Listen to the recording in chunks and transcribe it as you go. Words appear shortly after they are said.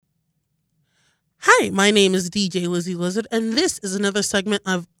Hi, my name is DJ LizzieLizzard, and this is another segment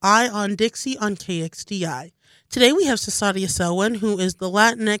of Eye on Dixie on KXDI. Today we have Cesaria Selwyn, who is the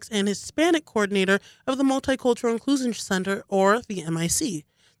Latinx and Hispanic coordinator of the Multicultural Inclusion Center, or the MIC.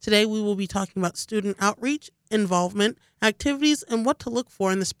 Today we will be talking about student outreach, involvement, activities, and what to look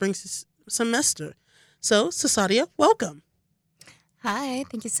for in the spring semester. So, Cesaria, welcome. Hi,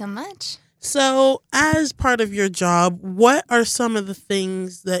 thank you so much. So, as part of your job, what are some of the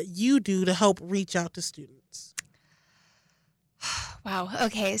things that you do to help reach out to students? Wow.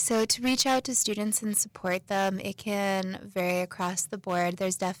 Okay, so to reach out to students and support them, it can vary across the board.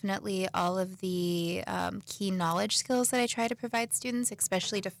 There's definitely all of the key knowledge skills that I try to provide students,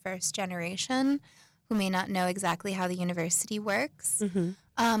 especially to first generation who may not know exactly how the university works.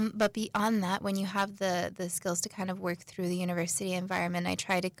 But beyond that, when you have the skills to kind of work through the university environment, I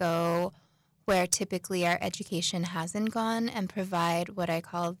try to go where typically our education hasn't gone and provide what I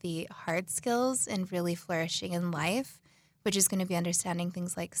call the hard skills and really flourishing in life, which is going to be understanding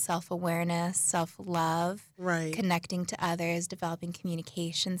things like self-awareness, self-love, Right. connecting to others, developing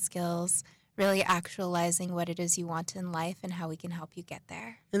communication skills, really actualizing what it is you want in life and how we can help you get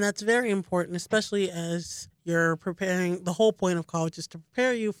there. And that's very important, especially as you're preparing. The whole point of college is to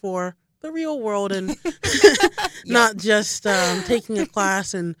prepare you for the real world and not just taking a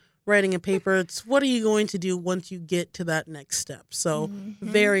class and writing a paper. It's what are you going to do once you get to that next step. So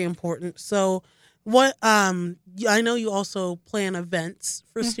very important. So what I know you also plan events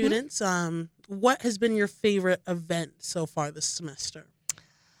for students. What has been your favorite event so far this semester?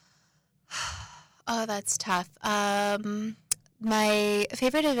 Oh, that's tough. My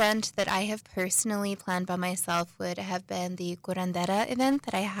favorite event that I have personally planned by myself would have been the Curandera event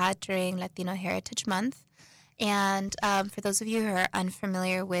that I had during Latino Heritage Month. And for those of you who are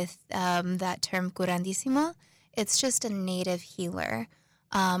unfamiliar with that term curandísimo, it's just a native healer,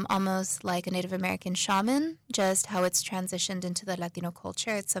 almost like a Native American shaman, just how it's transitioned into the Latino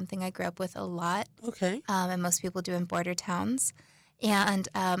culture. It's something I grew up with a lot. Okay. And most people do in border towns. And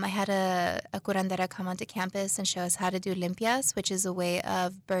I had a curandera come onto campus and show us how to do limpias, which is a way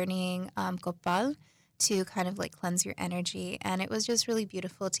of burning copal to kind of like cleanse your energy. And it was just really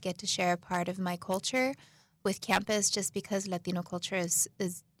beautiful to get to share a part of my culture with campus, just because Latino culture is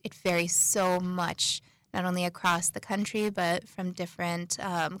it varies so much, not only across the country, but from different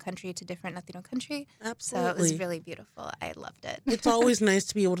country to different Latino country. Absolutely. So it was really beautiful. I loved it. It's always nice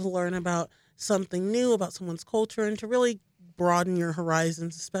to be able to learn about something new, about someone's culture, and to really broaden your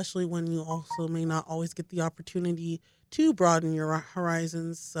horizons, especially when you also may not always get the opportunity to broaden your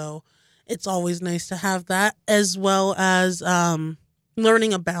horizons. So it's always nice to have that, as well as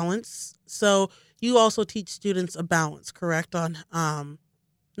learning a balance. So you also teach students a balance, correct, on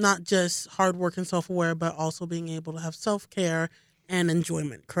not just hard work and self-aware, but also being able to have self-care and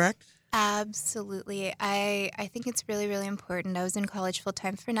enjoyment, correct? Absolutely. I think it's really, really important. I was in college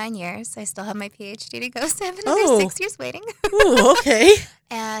full-time for 9 years. I still have my PhD to go, so I have another 6 years waiting. Ooh, okay.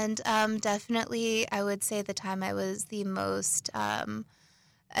 And definitely, I would say the time I was the most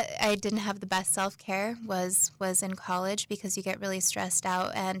I didn't have the best self-care was in college, because you get really stressed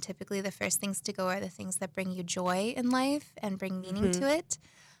out, and typically the first things to go are the things that bring you joy in life and bring meaning to it.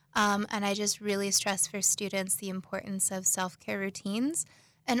 And I just really stress for students the importance of self-care routines,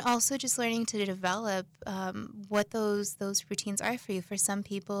 and also just learning to develop what those routines are for you. For some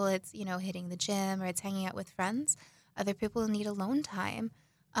people, it's, hitting the gym, or it's hanging out with friends. Other people need alone time.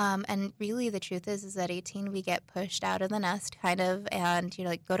 And really the truth is that 18, we get pushed out of the nest kind of, and,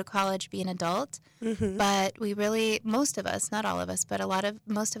 go to college, be an adult. But we really, most of us, not all of us, but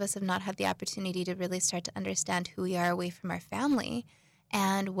most of us have not had the opportunity to really start to understand who we are away from our family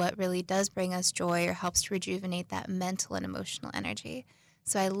and what really does bring us joy or helps to rejuvenate that mental and emotional energy.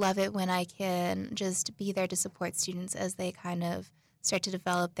 So I love it when I can just be there to support students as they kind of start to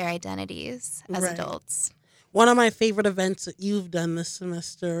develop their identities as adults. One of my favorite events that you've done this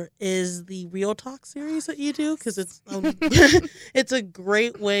semester is the Real Talk series that you do, because it's it's a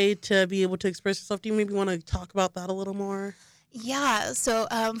great way to be able to express yourself. Do you maybe want to talk about that a little more? Yeah. So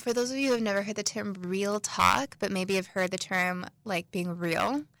for those of you who have never heard the term real talk, but maybe have heard the term like being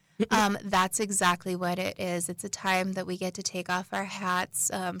real, that's exactly what it is. It's a time that we get to take off our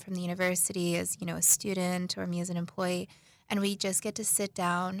hats from the university as, a student, or me as an employee. And we just get to sit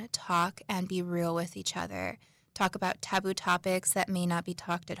down, talk, and be real with each other. Talk about taboo topics that may not be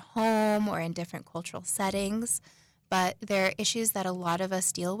talked at home or in different cultural settings. But there are issues that a lot of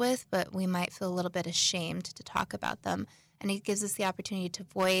us deal with, but we might feel a little bit ashamed to talk about them. And it gives us the opportunity to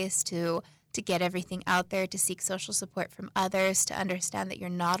voice, to get everything out there, to seek social support from others, to understand that you're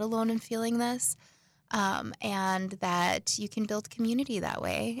not alone in feeling this. and that you can build community that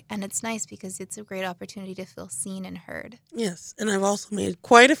way. And it's nice because it's a great opportunity to feel seen and heard. Yes, and I've also made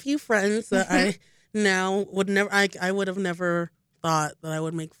quite a few friends that I now would never, I would have never thought that I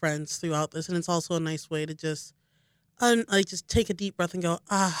would make friends throughout this. And it's also a nice way to just, just take a deep breath and go,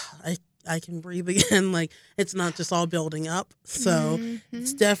 I can breathe again. Like, it's not just all building up. So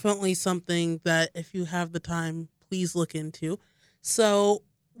it's definitely something that if you have the time, please look into. So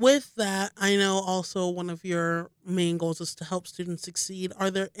with that, I know also one of your main goals is to help students succeed.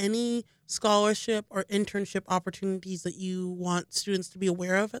 Are there any scholarship or internship opportunities that you want students to be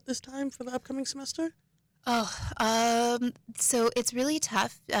aware of at this time for the upcoming semester? So it's really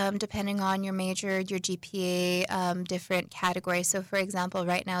tough depending on your major, your GPA, different categories. So, for example,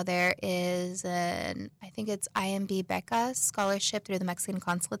 right now there is I think it's IMB Beca scholarship through the Mexican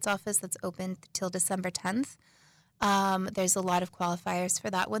Consulate's office that's open till December 10th. There's a lot of qualifiers for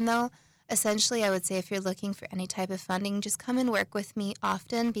that one, though. Essentially, I would say if you're looking for any type of funding, just come and work with me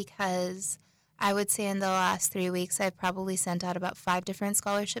often because I would say in the last 3 weeks, I've probably sent out about 5 different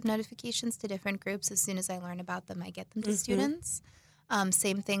scholarship notifications to different groups. As soon as I learn about them, I get them to students.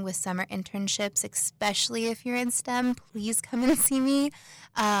 Same thing with summer internships, especially if you're in STEM. Please come and see me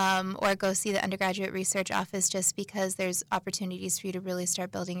or go see the undergraduate research office just because there's opportunities for you to really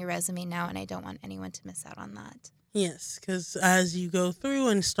start building your resume now, and I don't want anyone to miss out on that. Yes, because as you go through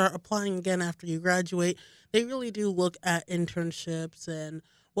and start applying again after you graduate, they really do look at internships and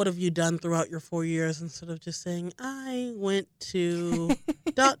what have you done throughout your 4 years instead of just saying, I went to ...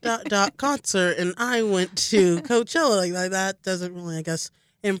 concert and I went to Coachella. Like that doesn't really, I guess,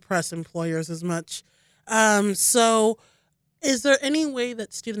 impress employers as much. So is there any way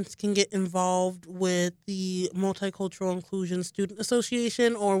that students can get involved with the Multicultural Inclusion Student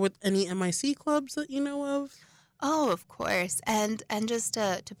Association or with any MIC clubs that you know of? Oh, of course. And just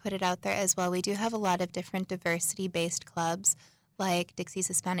to put it out there as well, we do have a lot of different diversity-based clubs like Dixie's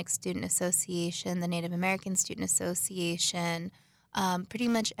Hispanic Student Association, the Native American Student Association, pretty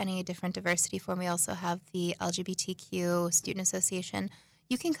much any different diversity form. We also have the LGBTQ Student Association.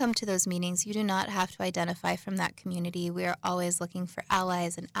 You can come to those meetings. You do not have to identify from that community. We are always looking for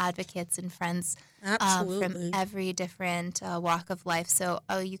allies and advocates and friends from every different walk of life. So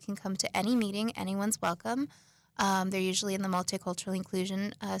you can come to any meeting. Anyone's welcome. They're usually in the Multicultural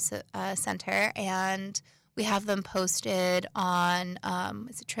Inclusion Center, and we have them posted on,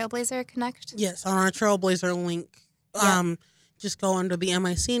 is it Trailblazer Connect? Yes, on our Trailblazer link. Yep. Just go under the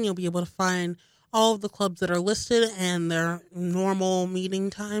MIC and you'll be able to find all of the clubs that are listed and their normal meeting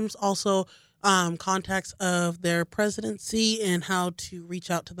times. Also, contacts of their presidency and how to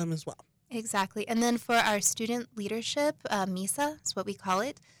reach out to them as well. Exactly. And then for our student leadership, MISA is what we call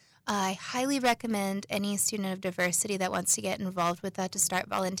it. I highly recommend any student of diversity that wants to get involved with that to start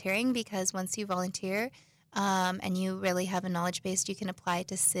volunteering because once you volunteer and you really have a knowledge base, you can apply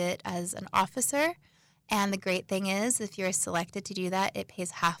to sit as an officer. And the great thing is, if you're selected to do that, it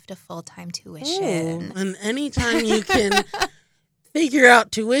pays half the full-time tuition. Ooh, and anytime you can figure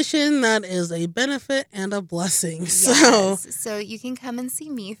out tuition, that is a benefit and a blessing. Yes. So you can come and see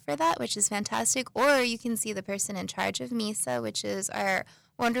me for that, which is fantastic. Or you can see the person in charge of MISA, which is our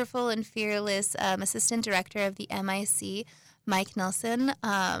wonderful and fearless assistant director of the MIC, Mike Nelson.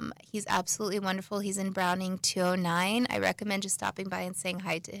 He's absolutely wonderful. He's in Browning 209. I recommend just stopping by and saying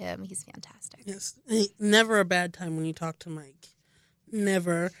hi to him. He's fantastic. Yes. Never a bad time when you talk to Mike.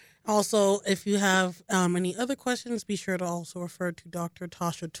 Never. Also, if you have any other questions, be sure to also refer to Dr.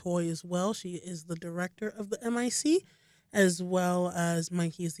 Tasha Toy as well. She is the director of the MIC, as well as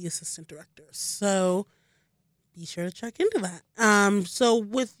Mikey is the assistant director. So be sure to check into that. So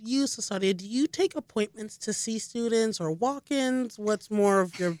with you, Cesaria, do you take appointments to see students or walk-ins? What's more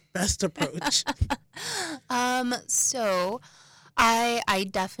of your best approach? So I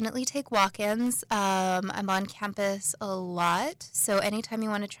definitely take walk-ins. I'm on campus a lot. So anytime you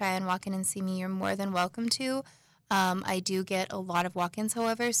want to try and walk in and see me, you're more than welcome to. I do get a lot of walk-ins,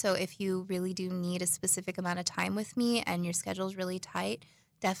 however. So if you really do need a specific amount of time with me and your schedule is really tight,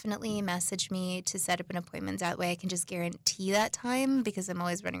 definitely message me to set up an appointment. That way I can just guarantee that time because I'm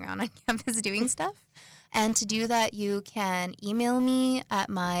always running around on campus doing stuff. And to do that, you can email me at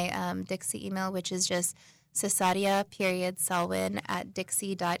my Dixie email, which is just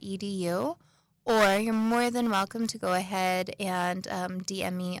cesaria.selwyn@dixie.edu. Or you're more than welcome to go ahead and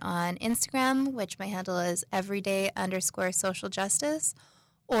DM me on Instagram, which my handle is everyday_social_justice.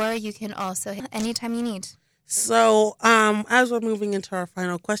 Or you can also anytime you need. So, as we're moving into our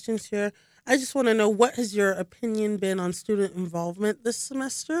final questions here, I just want to know, what has your opinion been on student involvement this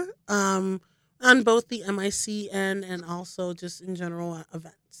semester, on both the MIC and also just in general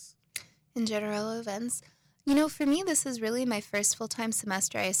events? In general events. For me, this is really my first full-time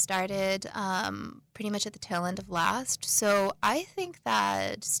semester. I started pretty much at the tail end of last. So I think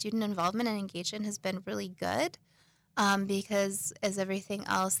that student involvement and engagement has been really good because, as everything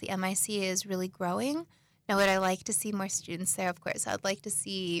else, the MIC is really growing. Now, would I like to see more students there? Of course, I'd like to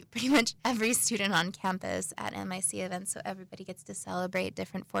see pretty much every student on campus at MIC events so everybody gets to celebrate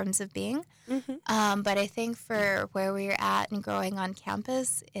different forms of being. But I think for where we're at and growing on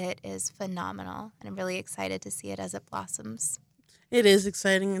campus, it is phenomenal. And I'm really excited to see it as it blossoms. It is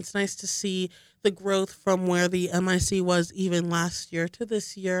exciting. It's nice to see the growth from where the MIC was even last year to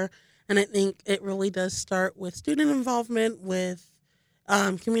this year. And I think it really does start with student involvement, with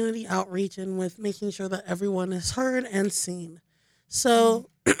community outreach, and with making sure that everyone is heard and seen. So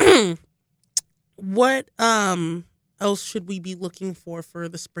what else should we be looking for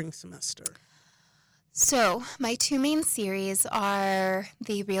the spring semester? So my two main series are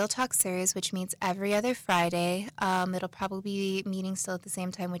the Real Talk series, which meets every other Friday. It'll probably be meeting still at the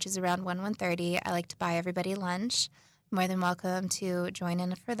same time, which is around 1:30. I like to buy everybody lunch. More than welcome to join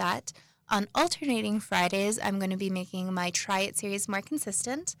in for that. On alternating Fridays, I'm going to be making my Try It series more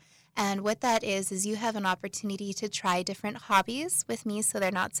consistent. And what that is you have an opportunity to try different hobbies with me so they're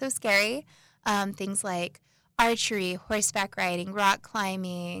not so scary. Things like archery, horseback riding, rock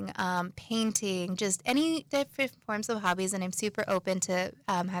climbing, painting, just any different forms of hobbies. And I'm super open to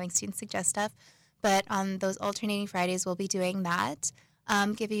having students suggest stuff. But on those alternating Fridays, we'll be doing that.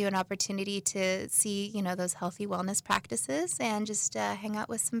 Giving you an opportunity to see, those healthy wellness practices and just hang out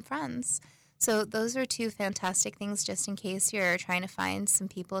with some friends. So those are two fantastic things just in case you're trying to find some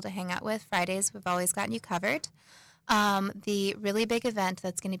people to hang out with. Fridays, we've always gotten you covered. The really big event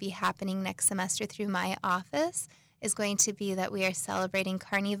that's going to be happening next semester through my office is going to be that we are celebrating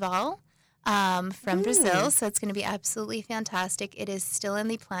Carnival from Brazil. So it's going to be absolutely fantastic. It is still in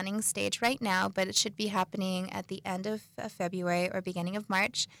the planning stage right now, but it should be happening at the end of February or beginning of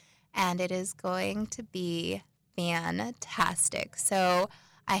March. And it is going to be fantastic. So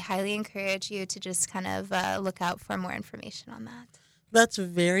I highly encourage you to just kind of look out for more information on that. That's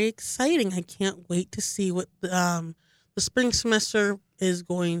very exciting. I can't wait to see what the spring semester is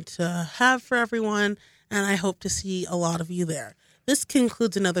going to have for everyone, and I hope to see a lot of you there. This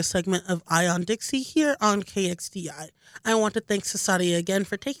concludes another segment of Eye on Dixie here on KXDI. I want to thank Sasadia again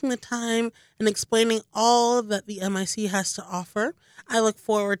for taking the time and explaining all that the MIC has to offer. I look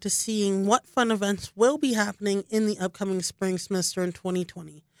forward to seeing what fun events will be happening in the upcoming spring semester in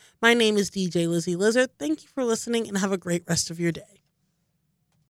 2020. My name is DJ LizzieLizzard. Thank you for listening and have a great rest of your day.